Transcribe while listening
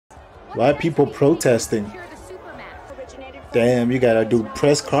Why are people protesting? Damn, you gotta do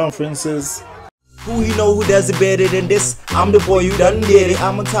press conferences. Who he know who does it better than this? I'm the boy you done did it.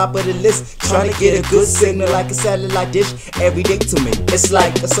 I'm on top of the list, trying to get a good signal like a satellite dish. Every day to me, it's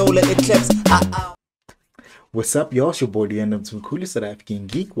like a solar eclipse. What's up, y'all? It's your boy, the end of some coolest South African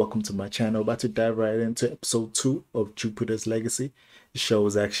geek. Welcome to my channel. About to dive right into episode 2 of Jupiter's Legacy. The show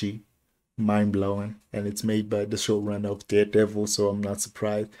is actually mind-blowing, and it's made by the showrunner of Daredevil, so I'm not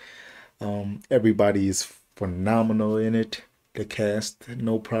surprised. Everybody is phenomenal in it. The cast,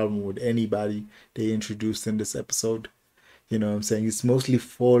 no problem with anybody they introduced in this episode. You know what I'm saying? It's mostly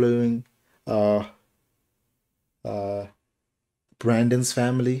following Brandon's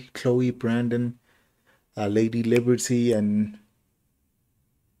family, Chloe, Brandon, Lady Liberty, and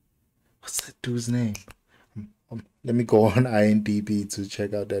what's that dude's name? Let me go on IMDb to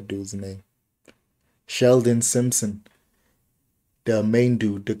check out that dude's name. Sheldon Simpson, the main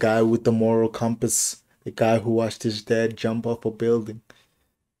dude, the guy with the moral compass, the guy who watched his dad jump off a building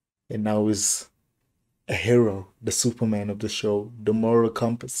and now is a hero, the Superman of the show, the moral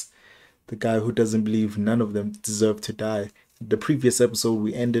compass, the guy who doesn't believe none of them deserve to die. The previous episode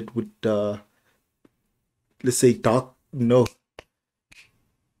we ended with let's say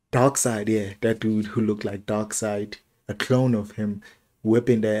Darkseid, yeah, that dude who looked like Darkseid, a clone of him,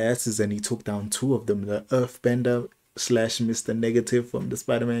 whipping their asses, and he took down 2 of them, the Earthbender slash Mr. Negative from the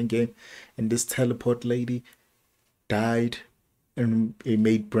Spider-Man game, and this teleport lady died, and it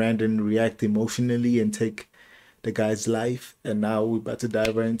made Brandon react emotionally and take the guy's life. And now we're about to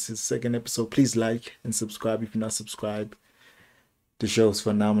dive right into the second episode. Please like and subscribe if you're not subscribed. The show's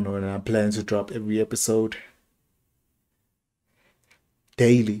phenomenal, and I'm planning to drop every episode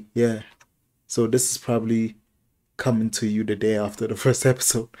daily, yeah. So this is probably coming to you the day after the first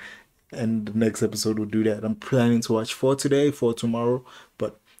episode, and the next episode will do that. I'm planning to watch 4 today, 4 tomorrow,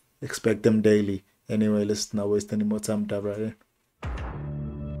 but expect them daily. Anyway, let's not waste any more time. Dive right in.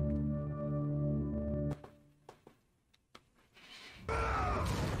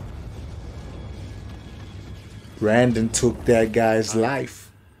 Brandon took that guy's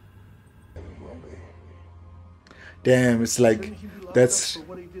life. Damn, it's like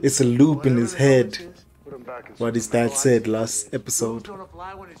it's a loop in his head. What his dad said last episode.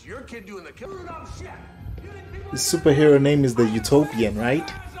 His superhero name is the Utopian, right?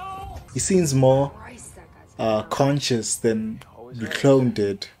 He seems more conscious than the clone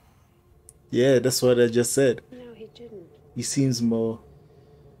did. Yeah, that's what I just said. He seems more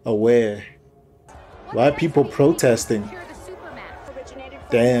aware. Why are people protesting?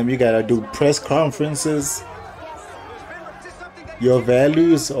 Damn, you gotta do press conferences. Your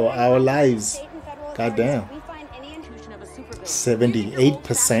values or our lives? Goddamn.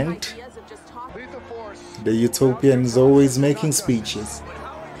 78%? The Utopians always making speeches.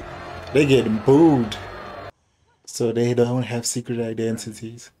 They getting booed. So they don't have secret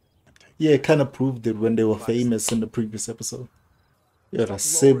identities. Yeah, it kind of proved it when they were famous in the previous episode. You got a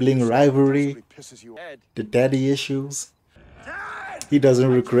sibling rivalry, the daddy issues. He doesn't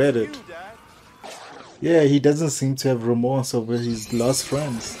regret it. Yeah, he doesn't seem to have remorse over his lost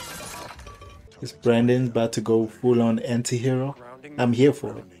friends. Is Brandon about to go full on anti-hero? I'm here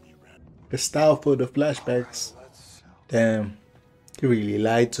for it. The style for the flashbacks. Damn, he really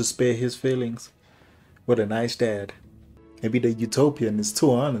lied to spare his feelings. What a nice dad. Maybe the Utopian is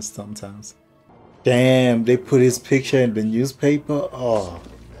too honest sometimes. Damn, they put his picture in the newspaper? Oh,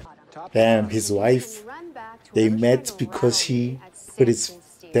 damn, his wife. They met because she put his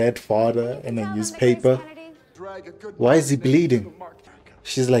dead father in a newspaper. Why is he bleeding?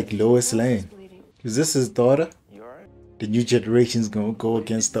 She's like Lois Lane. Is this his daughter? The new generation's gonna go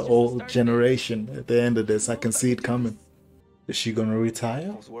against the old generation at the end of this. I can see it coming. Is she gonna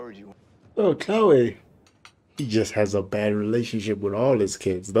retire? Oh, Chloe. He just has a bad relationship with all his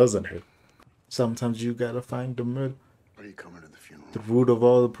kids, doesn't he? Sometimes you gotta find the root of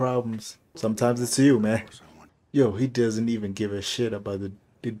all the problems. Sometimes it's you, man. Yo, he doesn't even give a shit about the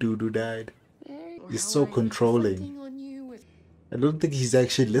dude who died. He's so controlling. I don't think he's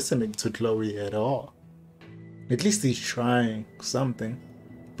actually listening to Chloe at all. At least he's trying something.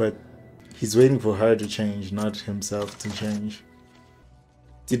 But he's waiting for her to change, not himself to change.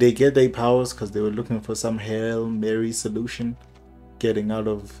 Did they get their powers because they were looking for some Hail Mary solution? Getting out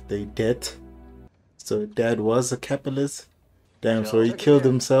of their debt? So Dad was a capitalist? Damn, so he killed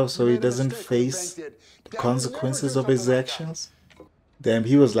himself so he doesn't face the consequences of his actions? Damn,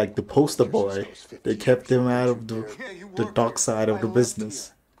 he was like the poster boy. They kept him out of the dark side of the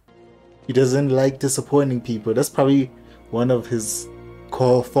business. He doesn't like disappointing people. That's probably one of his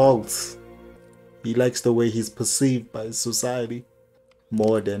core faults. He likes the way he's perceived by society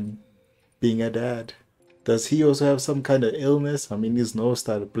more than being a dad. Does he also have some kind of illness? I mean, his nose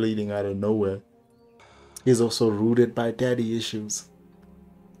started bleeding out of nowhere. He's also rooted by daddy issues.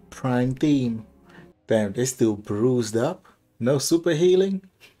 Prime theme. Damn, they still bruised up? No super healing?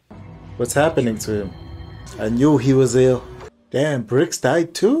 What's happening to him? I knew he was ill. Damn, Briggs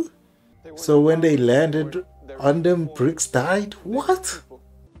died too? So when they landed on them, Briggs died? What?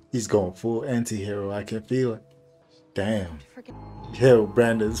 He's going full anti-hero, I can feel it. Damn. Yo,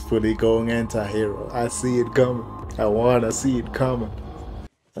 Brandon's fully going anti-hero. I see it coming. I wanna see it coming.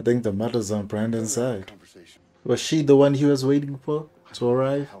 I think the mother's on Brandon's side. Was she the one he was waiting for to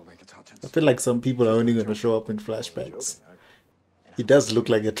arrive? I feel like some people are only gonna show up in flashbacks. He does look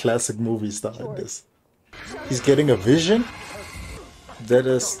like a classic movie star in this. He's getting a vision? That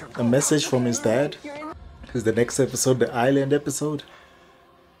is a message from his dad? Is the next episode the island episode?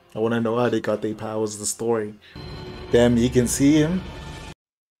 I wanna know how they got their powers, the story. Damn, you can see him?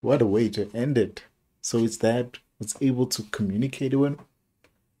 What a way to end it. So his dad was able to communicate with him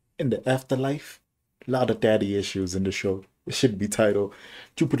in the afterlife? A lot of daddy issues in the show. It should be titled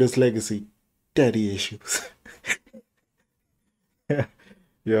Jupiter's Legacy, Daddy Issues.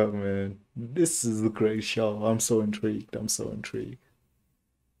 Yeah, man. This is a great show. I'm so intrigued. I'm so intrigued.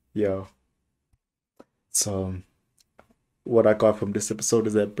 Yeah. So, what I got from this episode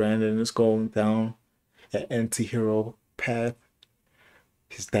is that Brandon is going down an anti-hero path.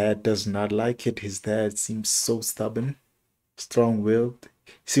 His dad does not like it. His dad seems so stubborn, strong-willed.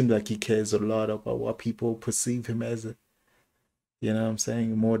 Seems like he cares a lot about what people perceive him as. You know what I'm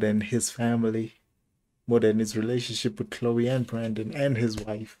saying? More than his family, more than his relationship with Chloe and Brandon and his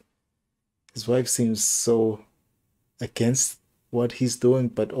wife. His wife seems so against what he's doing,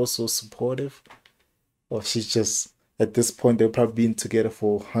 but also supportive. Or she's just, at this point, they've probably been together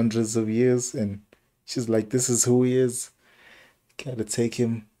for hundreds of years, and she's like, this is who he is. Gotta take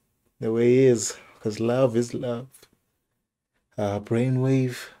him the way he is, because love is love.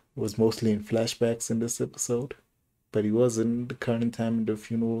 Brainwave was mostly in flashbacks in this episode, but he was in the current time in the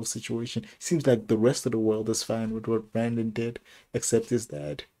funeral situation. Seems like the rest of the world is fine with what Brandon did, except his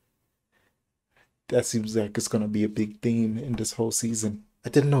dad. That seems like it's gonna be a big theme in this whole season. I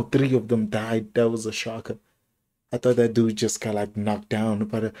didn't know 3 of them died. That was a shocker. I thought that dude just got like knocked down,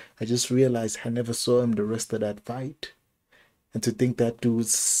 but I just realized I never saw him the rest of that fight. And to think that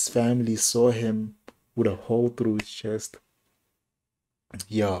dude's family saw him with a hole through his chest.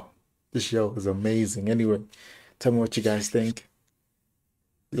 Yo, this show is amazing. Anyway, tell me what you guys think.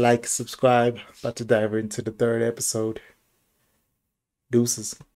 Like, subscribe. About to dive into the 3rd episode. Deuces.